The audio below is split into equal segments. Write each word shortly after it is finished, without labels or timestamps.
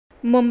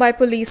Mumbai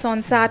Police on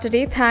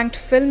Saturday thanked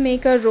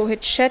filmmaker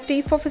Rohit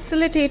Shetty for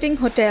facilitating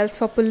hotels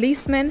for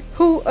policemen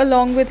who,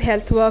 along with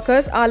health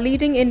workers, are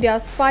leading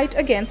India's fight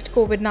against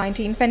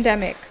COVID-19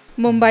 pandemic.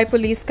 Mumbai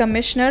Police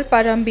Commissioner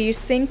Parambir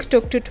Singh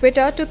took to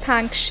Twitter to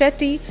thank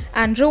Shetty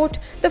and wrote,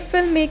 "The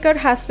filmmaker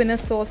has been a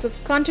source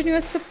of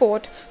continuous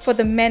support for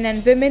the men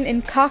and women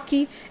in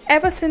khaki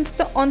ever since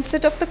the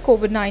onset of the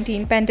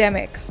COVID-19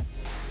 pandemic."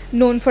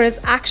 Known for his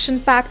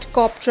action-packed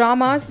cop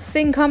dramas,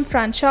 Singham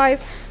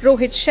franchise,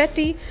 Rohit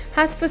Shetty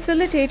has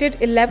facilitated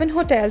 11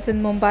 hotels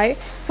in Mumbai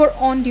for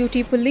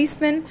on-duty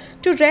policemen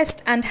to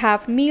rest and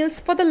have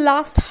meals for the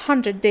last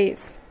 100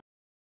 days.